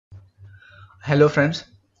Hello friends,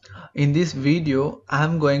 in this video I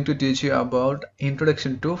am going to teach you about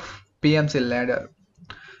introduction to PMC ladder.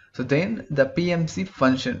 So then the PMC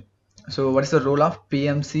function. So what is the role of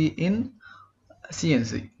PMC in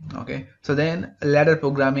CNC? Okay, so then ladder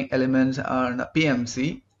programming elements are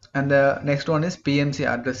PMC, and the next one is PMC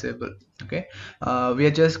address table. Okay, we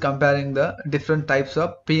are just comparing the different types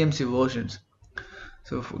of PMC versions.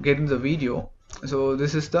 So for getting the video, so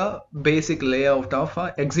this is the basic layout of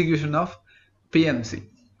execution of PMC.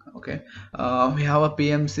 Okay, we have a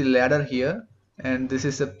PMC ladder here, and this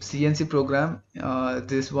is a CNC program.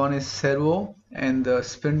 This one is servo and the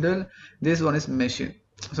spindle. This one is machine.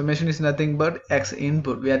 So machine is nothing but X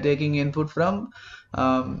input. We are taking input from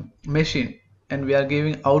machine and we are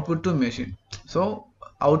giving output to machine. So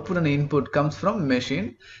output and input comes from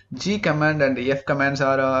machine. G command and F commands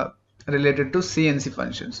are related to CNC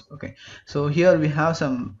functions. Okay, so here we have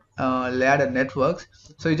some ladder networks.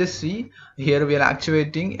 So you just see here we are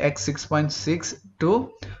actuating X 6.6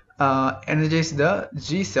 to energize the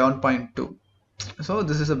G 7.2. So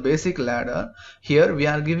this is a basic ladder. Here we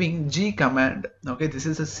are giving G command. Okay, this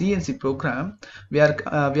is a CNC program. We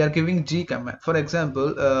are giving G command. For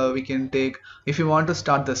example, we can take, if you want to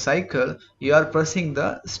start the cycle, you are pressing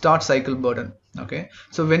the start cycle button. Okay,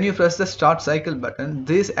 so when you press the start cycle button,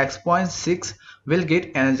 this X.6 will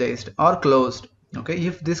get energized or closed. Okay,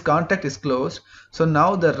 if this contact is closed, so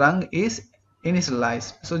now the rung is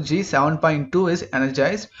initialized. So G 7.2 is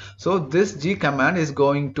energized. So this G command is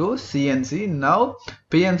going to CNC. Now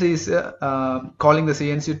PMC is calling the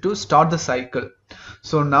CNC to start the cycle.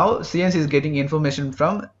 So now CNC is getting information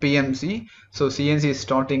from PMC. So CNC is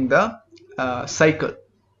starting the cycle.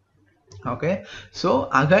 Okay, so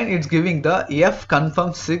again it's giving the F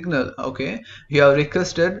confirm signal. Okay, you have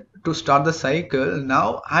requested to start the cycle.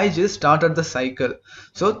 Now I just started the cycle.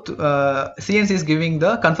 So CNC is giving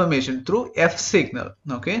the confirmation through F signal.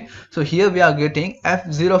 Okay, so here we are getting F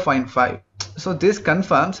 0.5. So this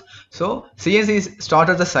confirms. So CNC is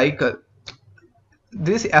started the cycle.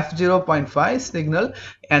 This F 0.5 signal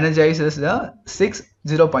energizes the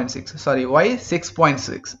 0.6. Sorry, Y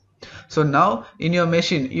 6.6. So now in your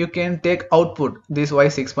machine you can take output this Y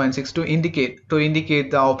 6.6 to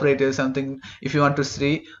indicate the operator something, if you want to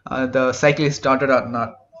see the cycle is started or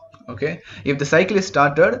not. Okay, if the cycle is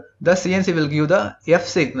started, the CNC will give the F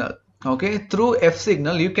signal. Okay, through F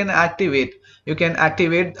signal you can activate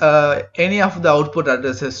any of the output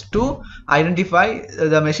addresses to identify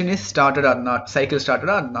the machine is started or not, cycle started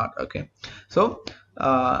or not. Okay, so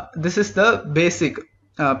this is the basic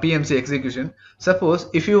PMC execution. Suppose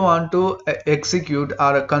if you want to execute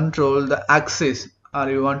or control the axis, or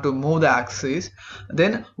you want to move the axis,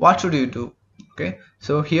 then what should you do? Okay,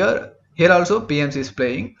 so here also PMC is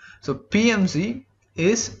playing. So PMC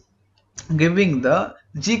is giving the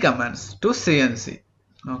G commands to CNC.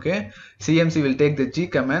 Okay, CNC will take the G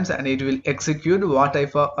commands and it will execute what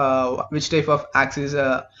type of which type of axis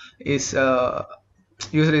is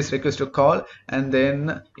user is requested to call, and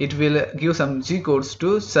then it will give some G codes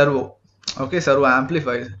to servo. Okay, servo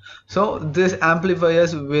amplifiers. So these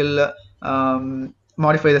amplifiers will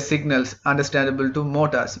modify the signals understandable to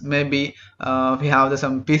motors. Maybe we have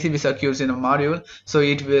some PCB circuits in a module, so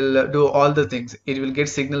it will do all the things. It will get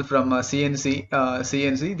signal from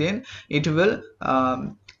CNC, then it will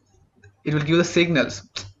give the signals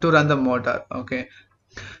to run the motor. Okay,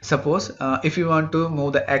 suppose if you want to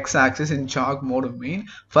move the x-axis in jog mode,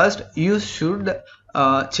 first you should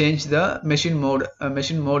change the machine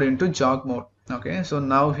mode into jog mode. Okay, so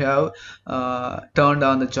now we have turned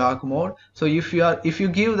on the jog mode. So if you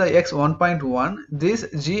give the x 1.1, this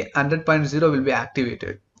G 100.0 will be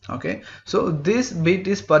activated. Okay, so this bit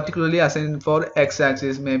is particularly assigned for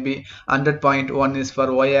x-axis, maybe 100.1 is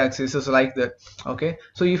for y-axis, so like that. Okay,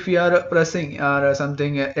 so if you are pressing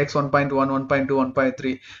something x 1.1, 1.2,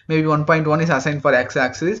 1.3, maybe 1.1 is assigned for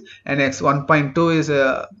x-axis and x 1.2 is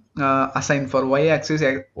assigned for y-axis,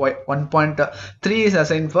 1.3 is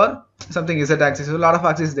assigned for something z-axis. So a lot of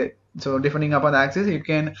axes there. So depending upon the axis you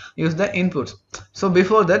can use the inputs. So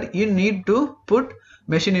before that you need to put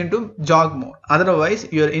machine into jog mode,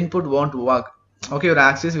 otherwise your input won't work. Okay, your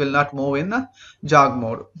axis will not move in the jog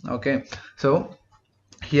mode. Okay, so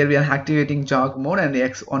here we are activating jog mode and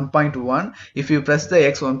x 1.1. if you press the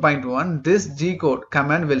x 1.1, this G code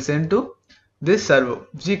command will send to this servo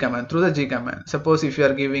G command through the G command. Suppose if you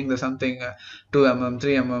are giving the something 2 mm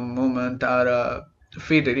 3 mm movement, or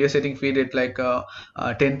feed rate, you're setting feed rate like 10%,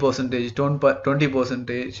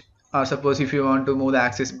 20%, or suppose if you want to move the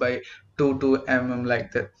axis by 2 mm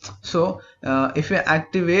like that. So if you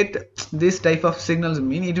activate this type of signals,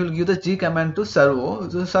 mean it will give the G command to servo.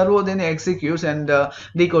 So servo then executes and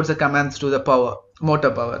decodes the commands to the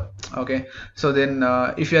motor power. Okay, so then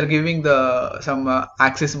if you are giving the some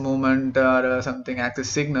axis movement or something axis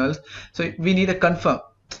signals, so we need a confirm.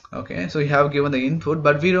 Okay, so you have given the input,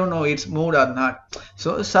 but we don't know it's moved or not.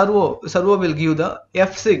 So servo will give the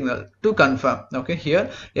F signal to confirm. Okay, here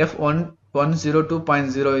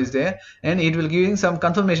F102.0 is there, and it will giving some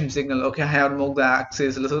confirmation signal. Okay, I have moved the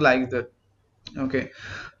axis, so like that. Okay,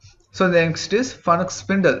 so next is Fanuc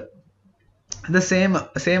spindle. The same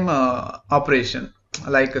operation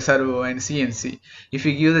like servo and CNC. If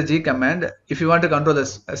you give the G command, if you want to control the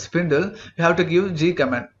spindle, you have to give G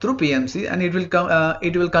command through PMC, and it will come.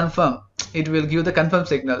 It will confirm. It will give the confirm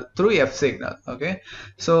signal through F signal. Okay,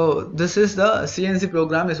 so this is the CNC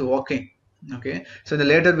program is working. Okay, so in the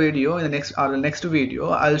later video, in the next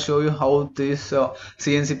video, I'll show you how this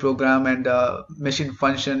CNC program and machine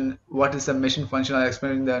function. What is the machine function? I'll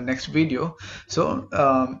explain in the next video. So.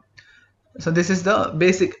 So this is the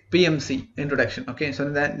basic PMC introduction. Okay, so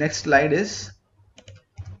the next slide is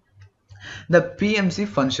the PMC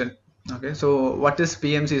function. Okay, so what is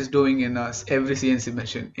PMC is doing in every CNC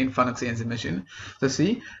machine, in Fanuc CNC machine. So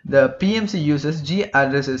see, the PMC uses G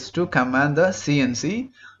addresses to command the CNC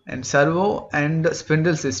and servo and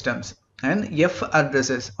spindle systems, and F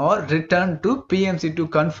addresses are returned to PMC to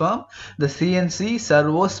confirm the CNC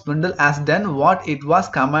servo spindle has done what it was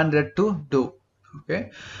commanded to do.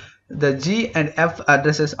 Okay, the G and F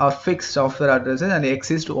addresses are fixed software addresses and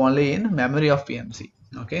exist only in memory of PMC.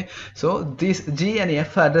 Okay, so these G and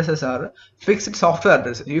F addresses are fixed software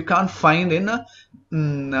addresses. You can't find in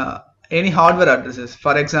any hardware addresses.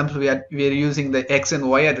 For example, we are using the X and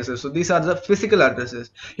Y addresses. So these are the physical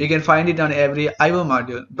addresses. You can find it on every I/O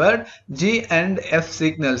module. But G and F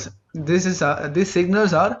signals, these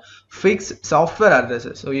signals are fixed software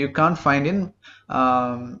addresses. So you can't find in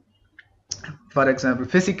for example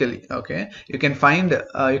physically. Okay, you can find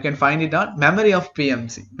it on memory of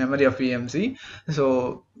PMC.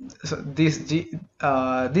 So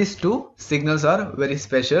these two signals are very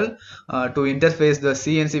special. To interface the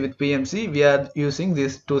CNC with PMC, we are using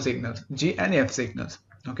these two signals, G and F signals.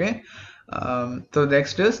 Okay, so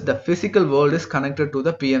next is the physical world is connected to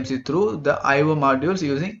the PMC through the I/O modules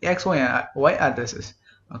using X, Y, and Y addresses.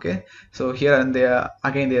 Okay, so here and there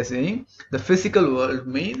again they are saying the physical world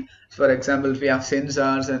mean, for example, we have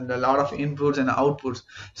sensors and a lot of inputs and outputs.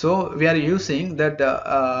 So we are using that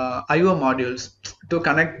I/O modules to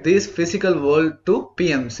connect this physical world to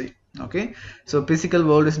PMC. Okay, so physical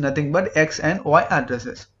world is nothing but X and Y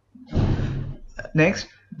addresses. Next,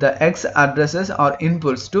 the X addresses are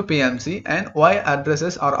inputs to PMC and Y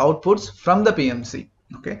addresses are outputs from the PMC.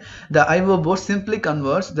 Okay, the I/O board simply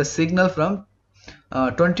converts the signal from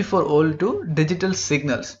 24 volt to digital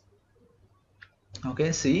signals.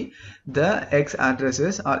 Okay, see, the X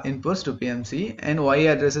addresses are inputs to PMC and Y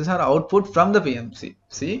addresses are output from the PMC.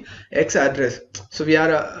 See, X address, so we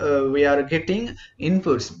are getting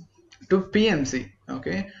inputs to PMC.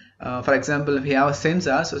 Okay, for example, if we have a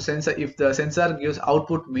sensor, so if the sensor gives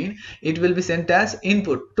output, mean it will be sent as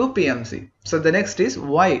input to PMC. So the next is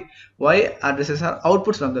Y addresses are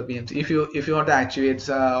outputs from the PMC. If you want to actuate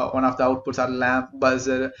one of the outputs are lamp,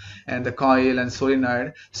 buzzer, and the coil and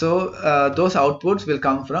solenoid, so those outputs will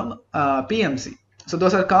come from PMC. So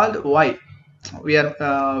those are called Y. We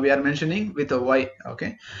are mentioning with a Y.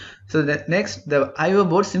 Okay, so the next, the I/O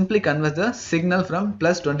board simply converts the signal from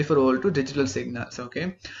plus 24 volt to digital signals.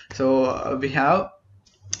 Okay, so we have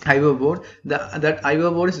I/O board. That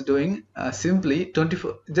I/O board is doing simply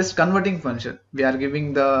 24, just converting function. We are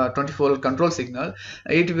giving the 24 volt control signal.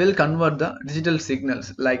 It will convert the digital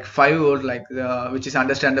signals like 5 volt, like which is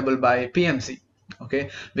understandable by PMC. Okay,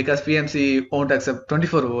 because PMC won't accept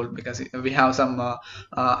 24 volt because we have some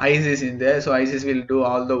ICs in there, so ICs will do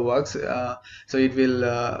all the works, so it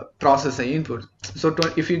will process the input. So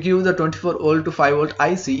if you give the 24 volt to 5 volt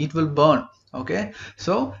IC, it will burn. Okay,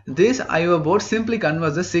 so this I/O board simply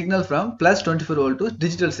converts the signal from plus 24 volt to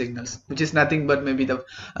digital signals, which is nothing but maybe the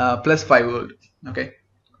plus 5 volt. Okay,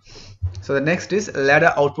 so the next is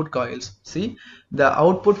ladder output coils. See, the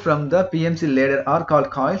output from the PMC ladder are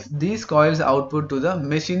called coils. These coils output to the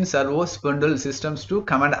machine servo spindle systems to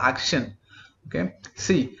command action. Okay,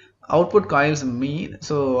 see, output coils mean,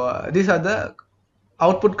 so these are the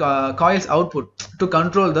output coils output to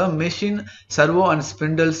control the machine servo and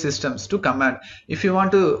spindle systems to command. If you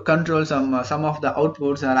want to control some of the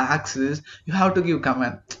outputs or axes, you have to give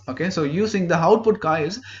command. Okay, so using the output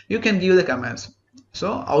coils, you can give the commands.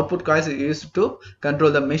 So output coils is used to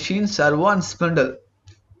control the machine servo and spindle.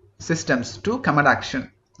 systems to command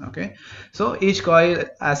action. Okay, so each coil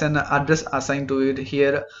has an address assigned to it.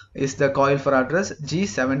 Here is the coil for address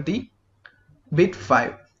G70 bit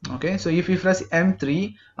 5. Okay, so if you press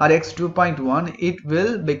M3 or X2.1, it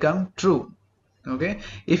will become true. Okay,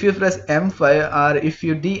 if you press M5 or if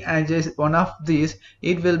you de-energize one of these,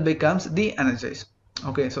 it will becomes de-energized.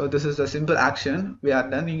 Okay, so this is the simple action we are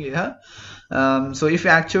done here. So if you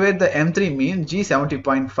activate the M3 mean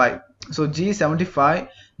G70.5, so G75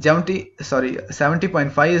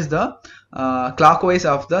 70.5 is the clockwise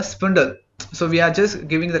of the spindle. So we are just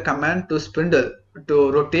giving the command to spindle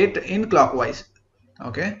to rotate in clockwise.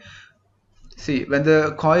 Okay, see, when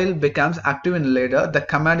the coil becomes active in ladder, the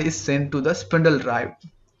command is sent to the spindle drive.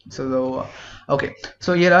 So okay,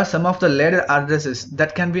 so here are some of the ladder addresses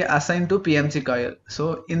that can be assigned to PMC coil.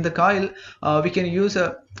 So in the coil, we can use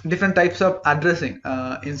different types of addressing.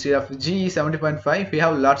 Instead of G70.5, we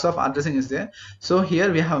have lots of addressing is there. So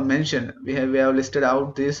here we have mentioned, we have listed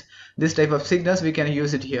out this type of signals. We can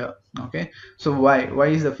use it here. Okay, so y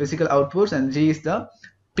is the physical outputs and G is the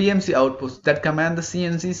PMC outputs that command the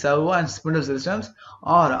CNC servo and spindle systems,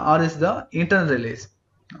 or R is the internal relays.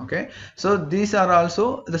 Okay, so these are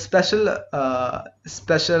also the special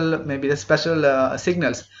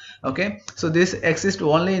signals. Okay, so this exists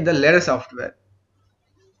only in the ladder software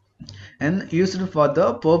and used for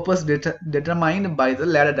the purpose determined by the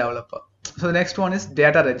ladder developer. So the next one is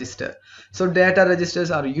data register. So data registers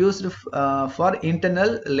are used for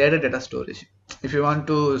internal ladder data storage. If you want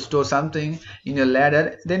to store something in your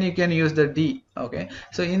ladder, then you can use the D. Okay,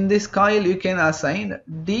 so in this coil you can assign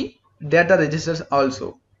D data registers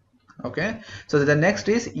also. Okay, so the next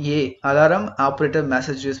is A, alarm operator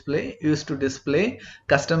message display, used to display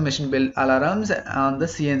custom machine built alarms on the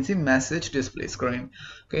CNC message display screen.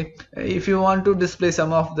 Okay, if you want to display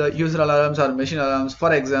some of the user alarms or machine alarms,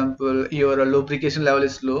 for example your lubrication level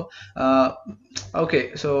is low,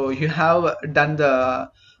 okay, so you have written the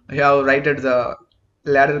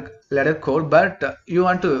ladder code, but you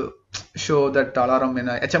want to show that alarm in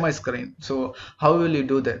a HMI screen. So how will you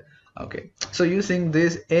do that? Okay, so using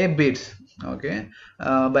this A bits, okay,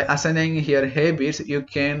 by assigning here A bits, you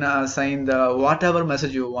can assign the whatever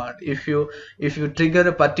message you want. If you trigger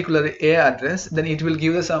a particular A address, then it will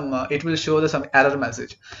give us some it will show the some error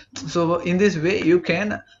message. So in this way you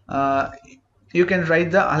can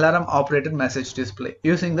write the alarm operated message display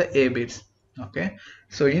using the A bits. Okay,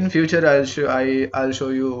 so in future I'll show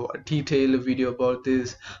you a detailed video about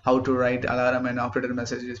this, how to write alarm and operator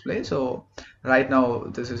message display. So right now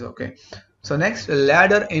this is okay. So next,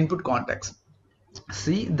 ladder input contacts.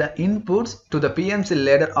 See, the inputs to the PMC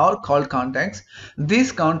ladder are called contacts.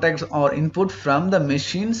 These contacts are input from the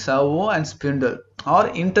machine servo and spindle or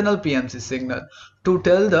internal PMC signal to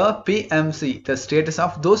tell the PMC the status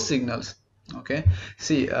of those signals. Okay,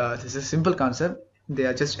 see, this is a simple concept. They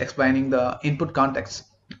are just explaining the input contacts.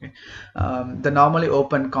 Okay. The normally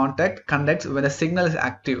open contact conducts when the signal is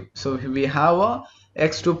active. So we have a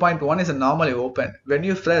X2.1 is a normally open. When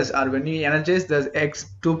you press or when you energize the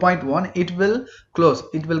X2.1, it will close.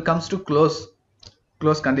 It will comes to close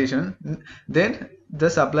condition. Then the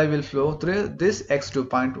supply will flow through this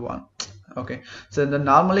X2.1. Okay, so the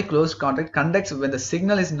normally closed contact conducts when the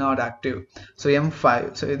signal is not active. So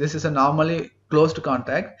M5, so this is a normally closed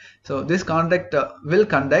contact. So this contact will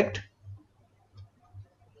conduct.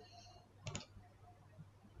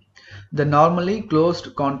 The normally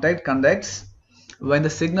closed contact conducts when the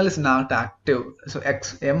signal is not active. So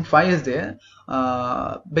M5 is there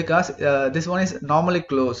because this one is normally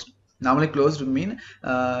closed. Normally closed mean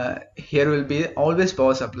here will be always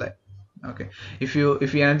power supply. Okay, if you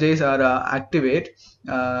energize or activate,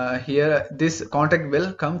 here this contact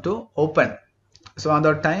will come to open. So on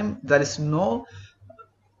that time there is no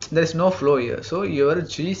flow here, so your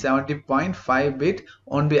G70.5 bit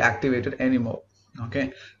won't be activated anymore.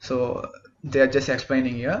 Okay, so they are just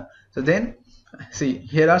explaining here. So then see,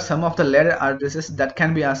 here are some of the ladder addresses that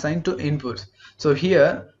can be assigned to inputs. So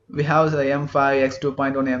here we have the M5,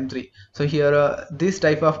 X2.1, M3. So here this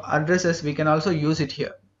type of addresses we can also use it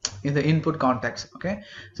here in the input contacts. Okay,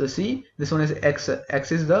 so see, this one is X.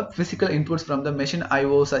 X is the physical inputs from the machine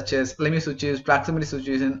IO, such as limit switches, proximity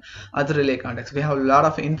switches, and other relay contacts. We have a lot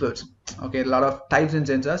of inputs. Okay, a lot of types in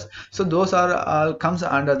sensors. So those are comes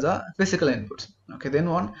under the physical inputs. Okay, then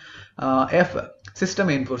one F, system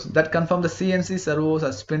inputs that confirm the CNC servos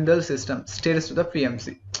or spindle system status to the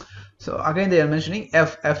PMC. So again they are mentioning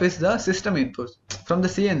F is the system inputs from the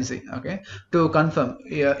CNC. Okay, to confirm,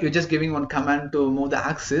 you're just giving one command to move the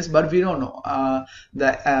axis, but we don't know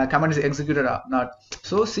the command is executed or not.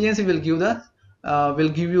 So CNC will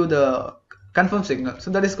give you the confirm signal. So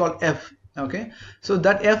that is called F. Okay, so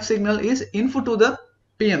that F signal is input to the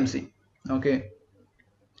PMC. Okay,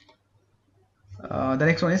 the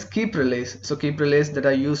next one is keep relays. So keep relays that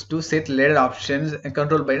are used to set ladder options and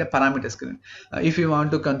controlled by the parameter screen. If you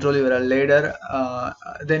want to control your ladder,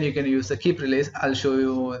 then you can use the keep relays. I'll show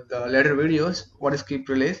you in the later videos what is keep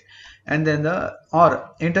relays. And then the or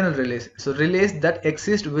internal relays. So relays that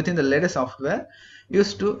exist within the ladder software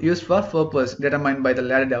used for purpose determined by the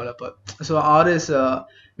ladder developer. So R is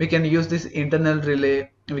we can use this internal relay.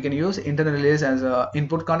 We can use internal relays as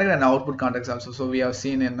input context and output context also. So we have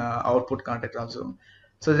seen in output context also.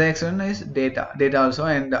 So the next one is data also,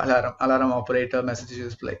 and alarm operator, message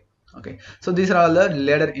display. Okay, so these are all the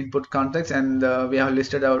ladder input contexts, and we have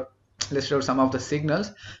listed out some of the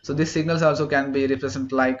signals. So these signals also can be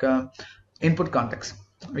represented like input context.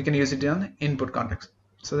 We can use it in input context.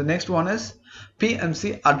 So the next one is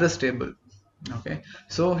PMC address table. Okay,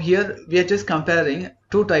 so here we are just comparing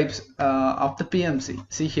two types of the PMC.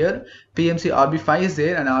 See here, PMC RB5 is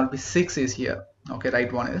there and RB6 is here. Okay,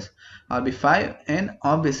 right one is RB5 and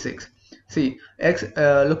RB6. See X.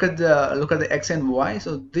 Look at the X and Y.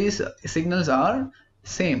 So these signals are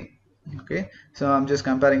same. Okay, so I'm just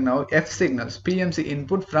comparing now F signals, PMC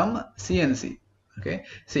input from CNC. Okay,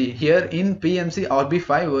 see here in PMC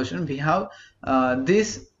RB5 version we have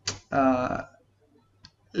this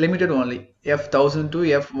limited only F1000 to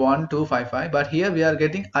F1255, but here we are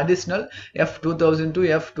getting additional F2000 to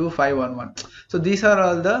F2511. So these are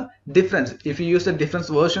all the difference. If you use the difference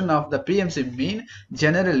version of the PMC mean,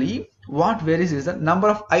 generally what varies is the number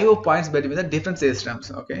of IO points between the different systems.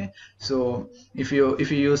 Okay, so if you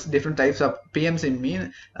use different types of PMC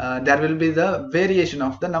mean, there will be the variation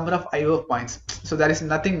of the number of IO points. So there is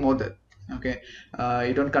nothing more there. Okay,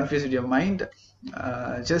 you don't confuse with your mind.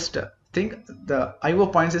 Just think the IO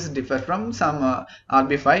points is differ from some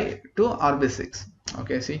RB5 to RB6.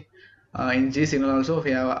 Okay, see in G signal also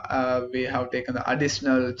we have taken the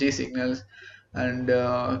additional G signals,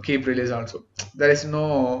 and keep relays also. There is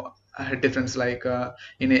no difference like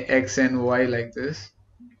in a X and Y like this,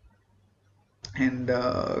 and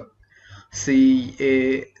C,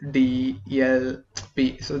 A, D, L,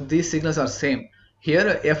 P. So these signals are same.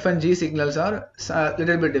 Here F and G signals are a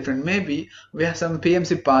little bit different. Maybe we have some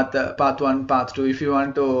PMC path 1, path 2. If you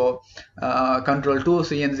want to control two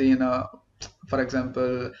CNC in a, for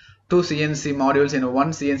example, two CNC modules in a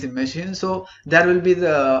one CNC machine, so there will be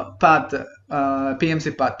the path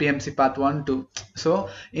PMC path 1, 2. So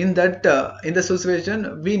in that in the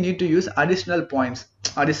situation we need to use additional points,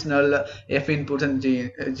 additional F inputs and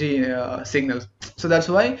G signals. So that's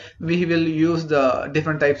why we will use the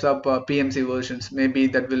different types of PMC versions. Maybe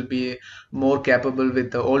that will be more capable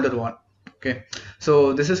with the older one. Okay,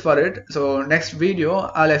 so this is for it. So next video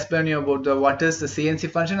I'll explain you about what is the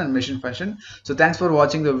CNC function and machine function. So thanks for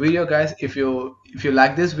watching the video, guys. If you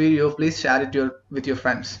like this video, please share it with your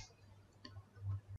friends.